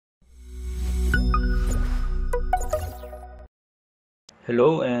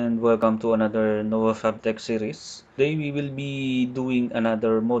Hello and welcome to another Nova FabTech series. Today we will be doing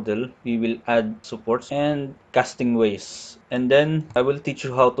another model. We will add supports and casting ways. And then I will teach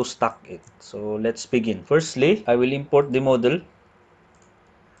you how to stack it. So let's begin. Firstly, I will import the model.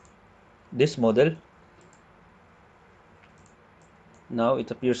 This model. Now it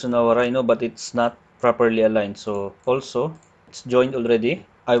appears on our Rhino but it's not properly aligned. So also it's joined already.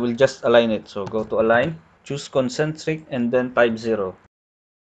 I will just align it. So go to align, choose concentric and then type 0.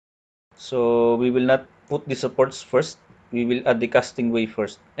 So we will not put the supports first. We will add the casting way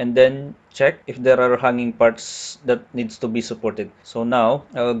first and then check if there are hanging parts that needs to be supported. So now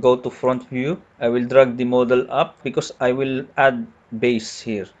I will go to front view. I will drag the model up because I will add base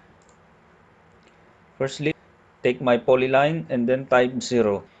here. Firstly, take my polyline and then type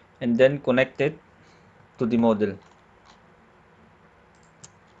 0 and then connect it to the model.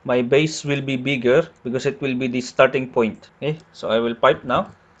 My base will be bigger because it will be the starting point. Okay, so I will pipe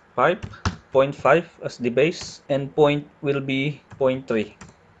now. Pipe 0.5 as the base and point will be 0.3.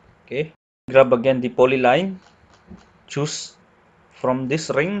 Okay, grab again the polyline, choose from this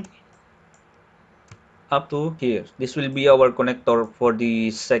ring up to here. This will be our connector for the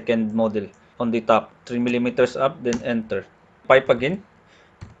second model on the top. 3 millimeters up, then enter. Pipe again.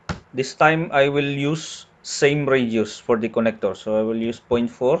 This time I will use same radius for the connector. So I will use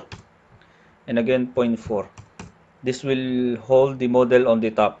 0.4 and again 0.4. This will hold the model on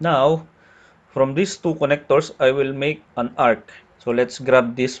the top. Now, from these two connectors, I will make an arc. So let's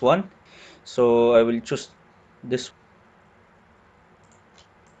grab this one. So I will choose this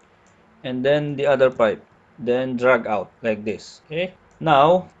and then the other pipe. Then drag out like this. Okay.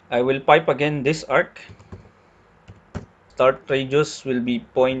 Now, I will pipe again this arc. Start radius will be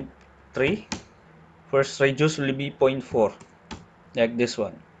 0.3. First radius will be 0.4. Like this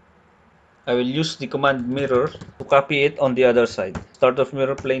one. I will use the command mirror to copy it on the other side. Start of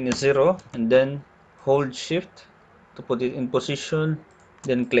mirror plane is 0 and then hold shift to put it in position,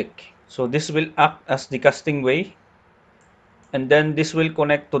 then click. So this will act as the casting way and then this will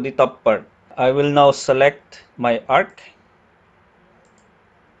connect to the top part. I will now select my arc,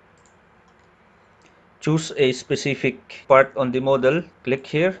 choose a specific part on the model, click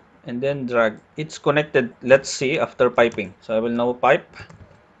here and then drag. It's connected. Let's see after piping. So I will now pipe,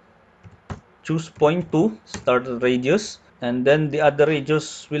 choose 0.2 start radius and then the other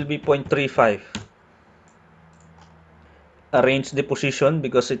radius will be 0.35. Arrange the position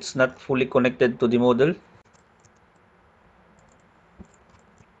because it's not fully connected to the model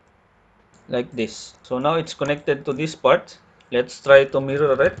like this. So now it's connected to this part. Let's try to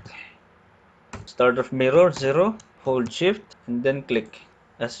mirror it. Start of mirror 0, hold shift and then click.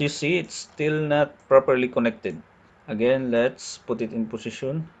 As you see, it's still not properly connected. Again, let's put it in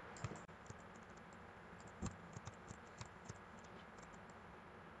position.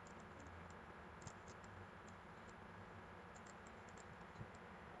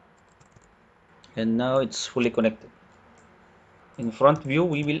 And now it's fully connected. In front view,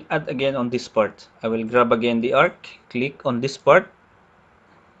 we will add again on this part. I will grab again the arc, click on this part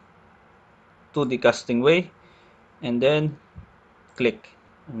to the casting way and then click.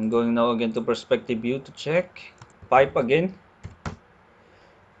 I'm going now again to perspective view to check. Pipe again.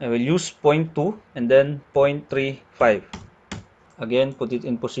 I will use 0.2 and then 0.35. Again, put it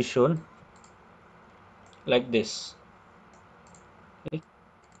in position like this. Okay.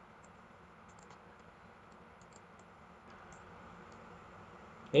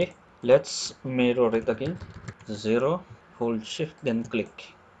 Okay. Let's mirror it again. 0, hold shift, then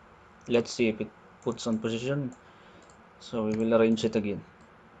click. Let's see if it puts on position. So we will arrange it again.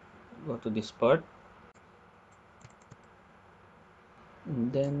 Go to this part.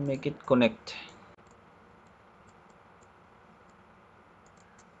 And then make it connect.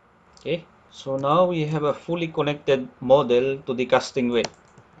 Okay. So now we have a fully connected model to the casting way.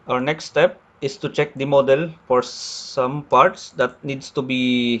 Our next step is to check the model for some parts that needs to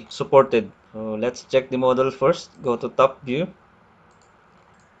be supported. So let's check the model first. Go to top view,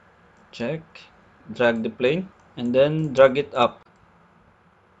 check, drag the plane and then drag it up.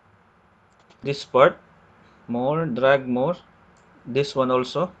 This part, more, drag more. This one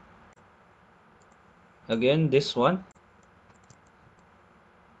also. Again this one.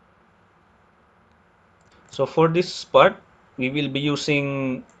 So for this part, we will be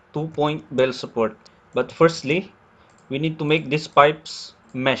using 2-point bell support. But firstly, we need to make these pipes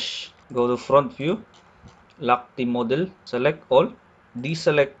mesh. Go to front view, lock the model, select all,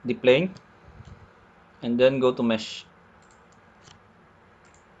 deselect the plane, and then go to mesh.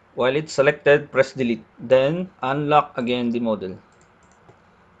 While it's selected, press delete. Then unlock again the model.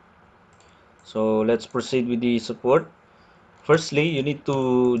 So let's proceed with the support. Firstly, you need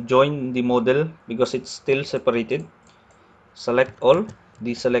to join the model because it's still separated. Select all,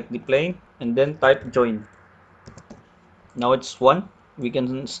 deselect the plane, and then type join. Now it's 1. We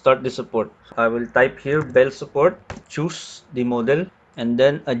can start the support. I will type here bell support, choose the model, and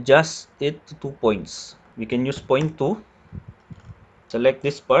then adjust it to 2 points. We can use point 2, select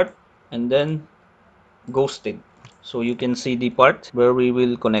this part, and then ghosted. So you can see the part where we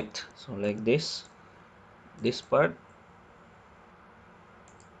will connect. So like this part.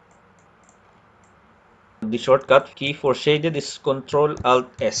 The shortcut key for shaded is Ctrl Alt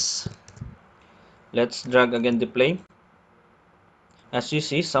S. Let's drag again the plane. As you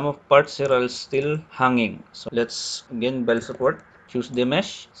see, some of parts here are still hanging. So let's again bell support. Choose the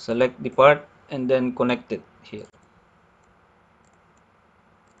mesh, select the part, and then connect it here.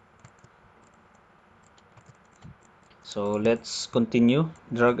 So let's continue.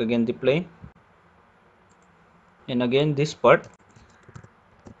 Drag again the plane. And again this part.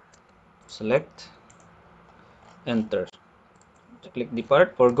 Select, enter. Click the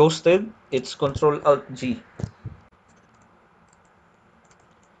part. For ghosted, it's Ctrl Alt G.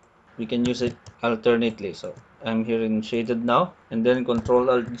 We can use it alternately. So I'm here in shaded now, and then Ctrl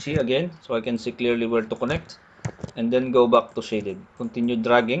Alt G again, so I can see clearly where to connect, and then go back to shaded. Continue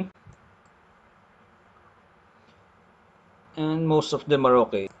dragging, and most of them are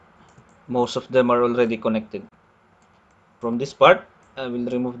okay. Most of them are already connected. From this part, I will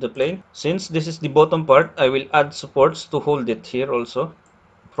remove the plane. Since this is the bottom part, I will add supports to hold it here also.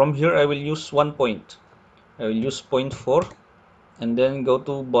 From here, I will use 1 point. I will use point 4, and then go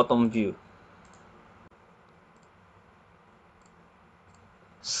to bottom view.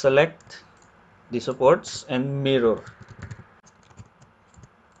 Select the supports and mirror.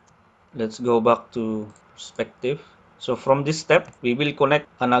 Let's go back to perspective. So from this step, we will connect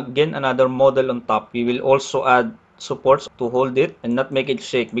again another model on top. We will also add supports to hold it and not make it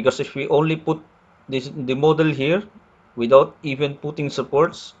shake, because if we only put the model here without even putting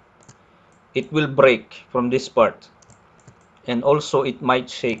supports, it will break from this part, and also it might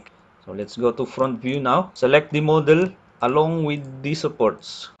shake. So let's go to front view now. Select the model along with the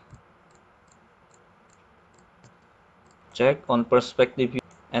supports. Check on perspective view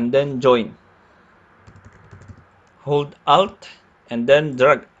and then join. Hold Alt and then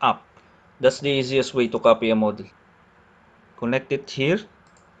drag up. That's the easiest way to copy a model. Connect it here,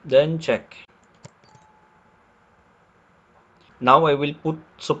 then check. Now I will put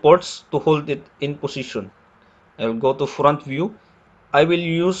supports to hold it in position. I will go to front view. I will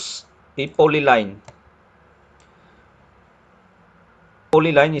use a polyline.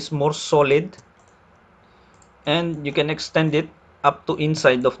 Polyline is more solid, and you can extend it up to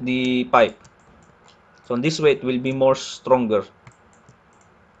inside of the pipe. So this way it will be more stronger.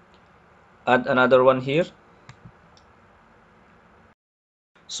 Add another one here.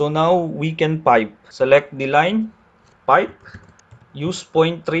 So now we can pipe. Select the line, pipe, use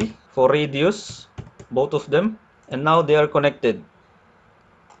 0.3 for radius, both of them, and now they are connected.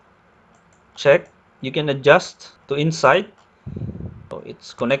 Check, you can adjust to inside. So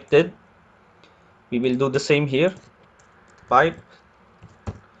it's connected. We will do the same here. Pipe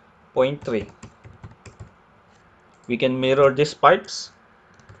 0.3. We can mirror these pipes.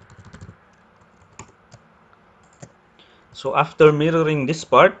 So after mirroring this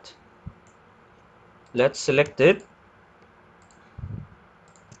part, let's select it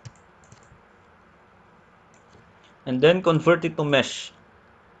and then convert it to mesh.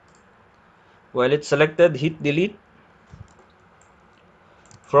 While it's selected, hit delete.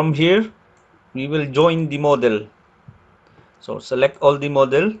 From here, we will join the model. So select all the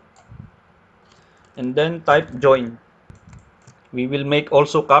model and then type join. We will make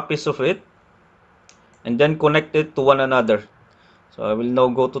also copies of it and then connect it to one another. So I will now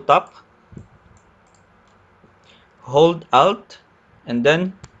go to top, hold Alt, and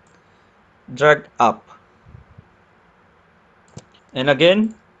then drag up. And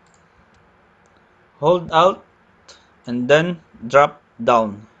again, hold Alt and then drop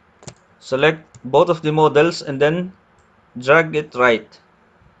down. Select both of the models and then drag it right.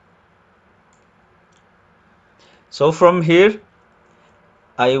 So from here,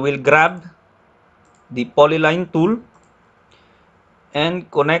 I will grab the polyline tool and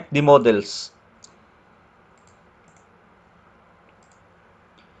connect the models.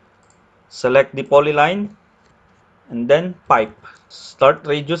 Select the polyline and then pipe. Start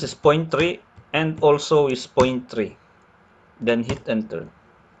radius is 0.3 and also is 0.3. Then hit enter.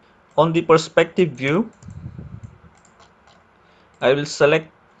 On the perspective view, I will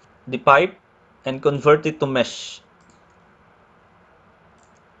select the pipe and convert it to mesh.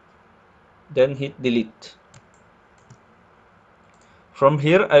 Then hit delete. From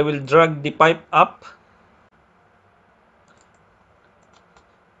here, I will drag the pipe up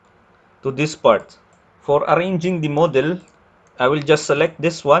to this part. For arranging the model, I will just select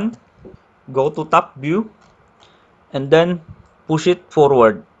this one, go to top view, and then push it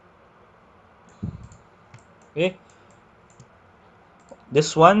forward. Okay,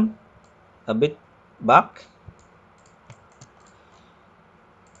 this one a bit back,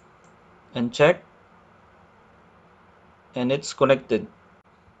 and check, and it's connected.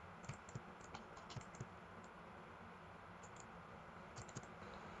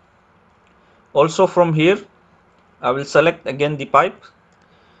 Also from here, I will select again the pipe,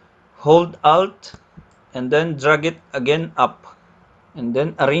 hold Alt, and then drag it again up, and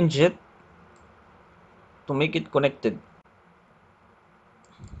then arrange it to make it connected.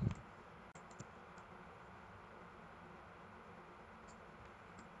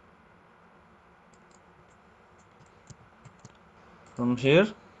 From here,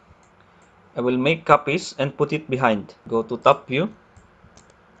 I will make copies and put it behind. Go to top view,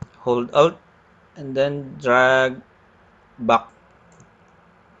 hold Alt, and then drag back.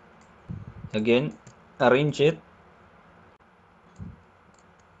 Again, arrange it.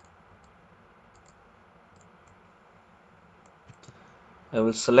 I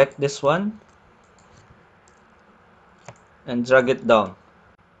will select this one and drag it down.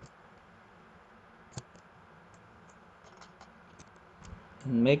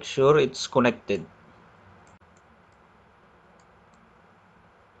 And make sure it's connected.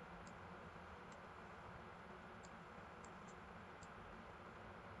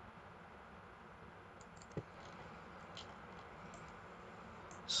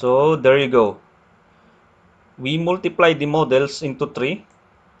 So there you go. We multiply the models into 3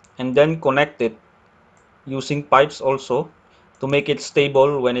 and then connect it using pipes also to make it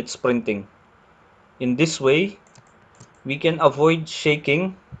stable when it's printing. In this way, we can avoid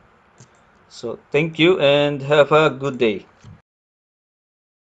shaking. So thank you and have a good day.